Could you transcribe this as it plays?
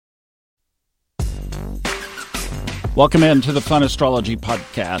Welcome into the Fun Astrology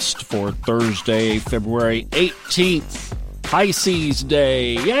Podcast for Thursday, February 18th, Pisces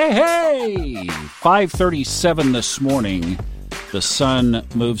Day. Yay! 5:37 this morning, the sun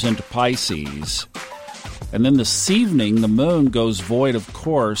moves into Pisces. And then this evening, the moon goes void of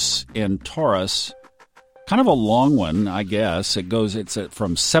course in Taurus. Kind of a long one, I guess. It's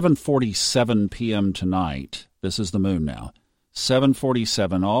from 7:47 p.m. tonight. This is the moon now.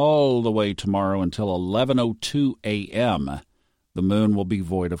 7:47 all the way tomorrow until 11:02 a.m. The moon will be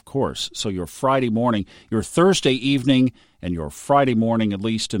void of course. So your Friday morning, your Thursday evening, and your Friday morning, at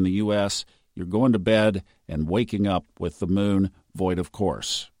least in the U.S., you're going to bed and waking up with the moon void of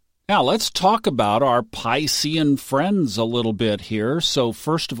course. Now, let's talk about our Piscean friends a little bit here. So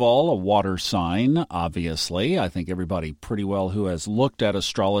first of all, a water sign, obviously. I think everybody pretty well who has looked at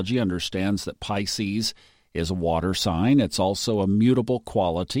astrology understands that Pisces is a water sign. It's also a mutable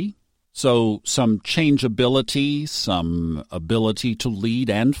quality. So some changeability, some ability to lead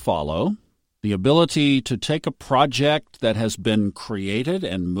and follow, the ability to take a project that has been created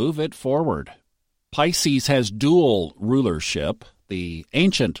and move it forward. Pisces has dual rulership. The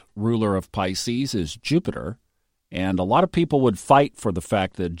ancient ruler of Pisces is Jupiter, and a lot of people would fight for the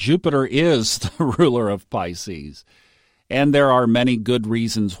fact that Jupiter is the ruler of Pisces. And there are many good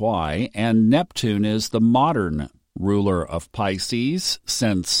reasons why, and Neptune is the modern ruler of Pisces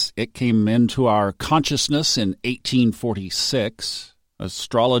since it came into our consciousness in 1846.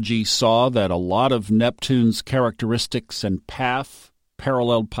 Astrology saw that a lot of Neptune's characteristics and path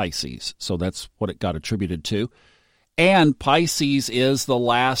paralleled Pisces, so that's what it got attributed to. And Pisces is the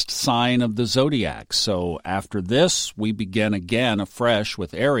last sign of the zodiac, so after this, we begin again afresh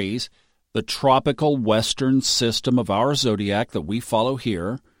with Aries. The tropical western system of our zodiac that we follow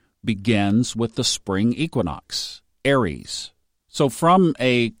here begins with the spring equinox, Aries. So from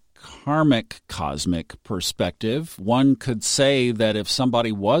a karmic cosmic perspective, one could say that if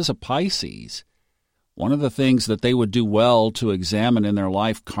somebody was a Pisces, one of the things that they would do well to examine in their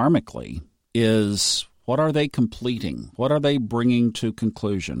life karmically is what are they completing? What are they bringing to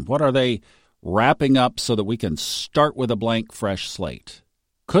conclusion? What are they wrapping up so that we can start with a blank, fresh slate?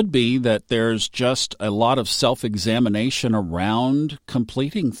 Could be that there's just a lot of self-examination around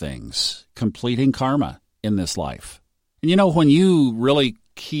completing things, completing karma in this life. And you know, when you really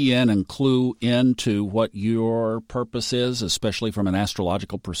key in and clue into what your purpose is, especially from an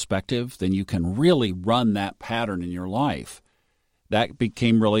astrological perspective, then you can really run that pattern in your life. That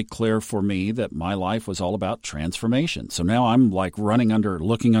became really clear for me that my life was all about transformation. So now I'm like looking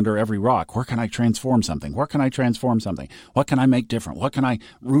under every rock. Where can I transform something? Where can I transform something? What can I make different? What can I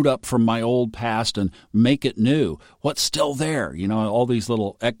root up from my old past and make it new? What's still there? You know, all these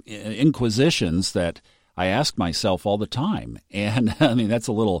little inquisitions that I ask myself all the time. And I mean, that's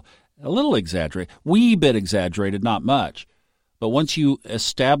a little exaggerated, wee bit exaggerated, not much. But once you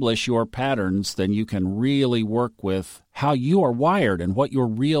establish your patterns, then you can really work with how you are wired and what your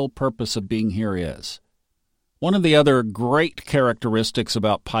real purpose of being here is. One of the other great characteristics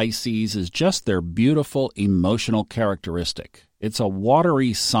about Pisces is just their beautiful emotional characteristic. It's a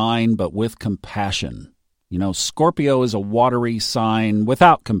watery sign, but with compassion. You know, Scorpio is a watery sign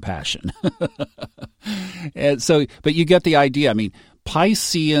without compassion. But you get the idea. I mean,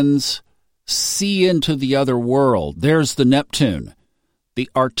 Pisceans see into the other world. There's the Neptune, the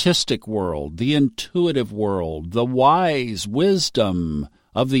artistic world, the intuitive world, the wise wisdom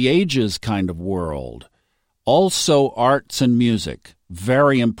of the ages kind of world. Also arts and music,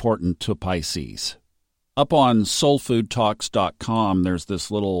 very important to Pisces. Up on soulfoodtalks.com, there's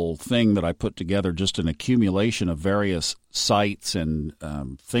this little thing that I put together, just an accumulation of various sites and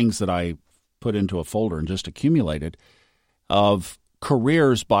things that I put into a folder and just accumulated of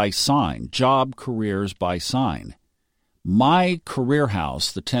careers by sign, job careers by sign. My career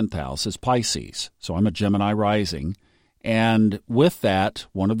house, the 10th house, is Pisces. So I'm a Gemini rising. And with that,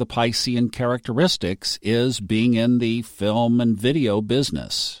 one of the Piscean characteristics is being in the film and video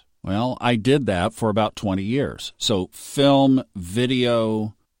business. Well, I did that for about 20 years. So film,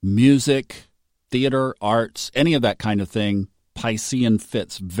 video, music, theater, arts, any of that kind of thing, Piscean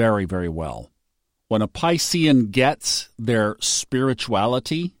fits very, very well. When a Piscean gets their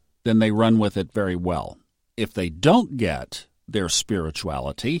spirituality, then they run with it very well. If they don't get their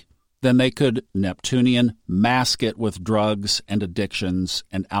spirituality, then they could Neptunian mask it with drugs and addictions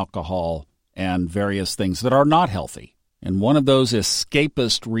and alcohol and various things that are not healthy. And one of those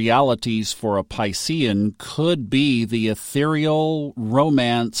escapist realities for a Piscean could be the ethereal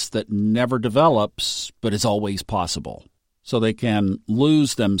romance that never develops but is always possible. So they can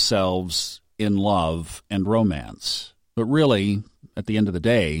lose themselves in love and romance. But really, at the end of the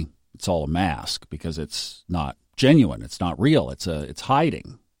day, it's all a mask because it's not genuine. It's not real. It's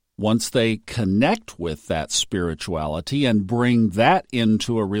hiding. Once they connect with that spirituality and bring that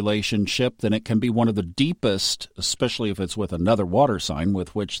into a relationship, then it can be one of the deepest, especially if it's with another water sign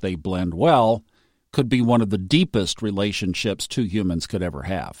with which they blend well, could be one of the deepest relationships two humans could ever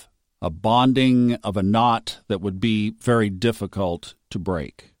have. A bonding of a knot that would be very difficult to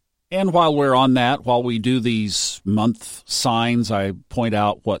break. And while we're on that, while we do these month signs, I point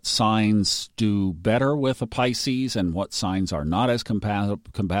out what signs do better with a Pisces and what signs are not as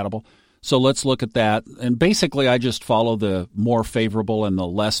compatible. So let's look at that. And basically, I just follow the more favorable and the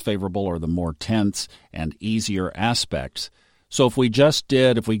less favorable, or the more tense and easier aspects. So if we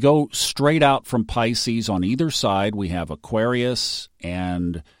go straight out from Pisces on either side, we have Aquarius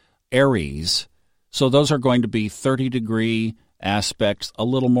and Aries. So those are going to be 30-degree aspects, a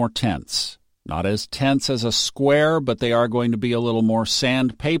little more tense. Not as tense as a square, but they are going to be a little more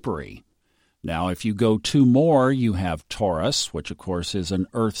sandpapery. Now, if you go two more, you have Taurus, which of course is an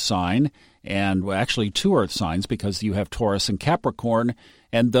earth sign, and actually two earth signs because you have Taurus and Capricorn,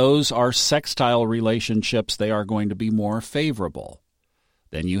 and those are sextile relationships. They are going to be more favorable.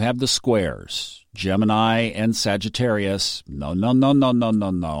 Then you have the squares, Gemini and Sagittarius. No.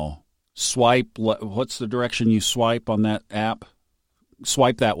 Swipe, what's the direction you swipe on that app?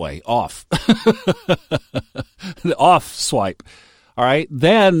 Swipe that way, off. Off swipe. All right,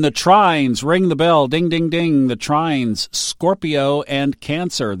 then the trines, ring the bell, ding, ding, ding. The trines, Scorpio and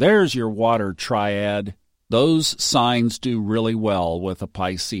Cancer. There's your water triad. Those signs do really well with a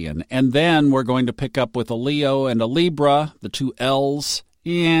Piscean. And then we're going to pick up with a Leo and a Libra, the two L's.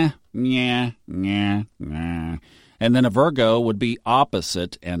 Yeah. And then a Virgo would be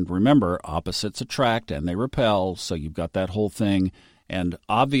opposite. And remember, opposites attract and they repel. So you've got that whole thing. And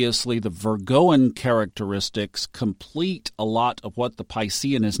obviously the Virgoan characteristics complete a lot of what the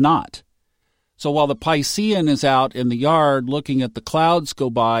Piscean is not. So while the Piscean is out in the yard looking at the clouds go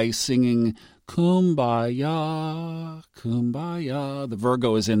by singing Kumbaya, Kumbaya, the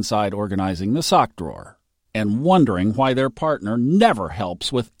Virgo is inside organizing the sock drawer and wondering why their partner never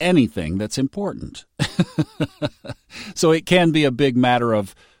helps with anything that's important. So it can be a big matter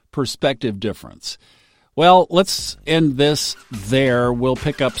of perspective difference. Well, let's end this there. We'll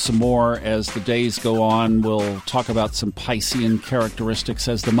pick up some more as the days go on. We'll talk about some Piscean characteristics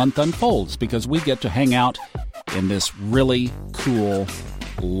as the month unfolds, because we get to hang out in this really cool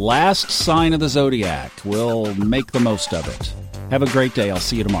last sign of the zodiac. We'll make the most of it. Have a great day. I'll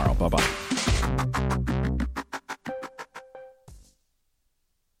see you tomorrow. Bye-bye.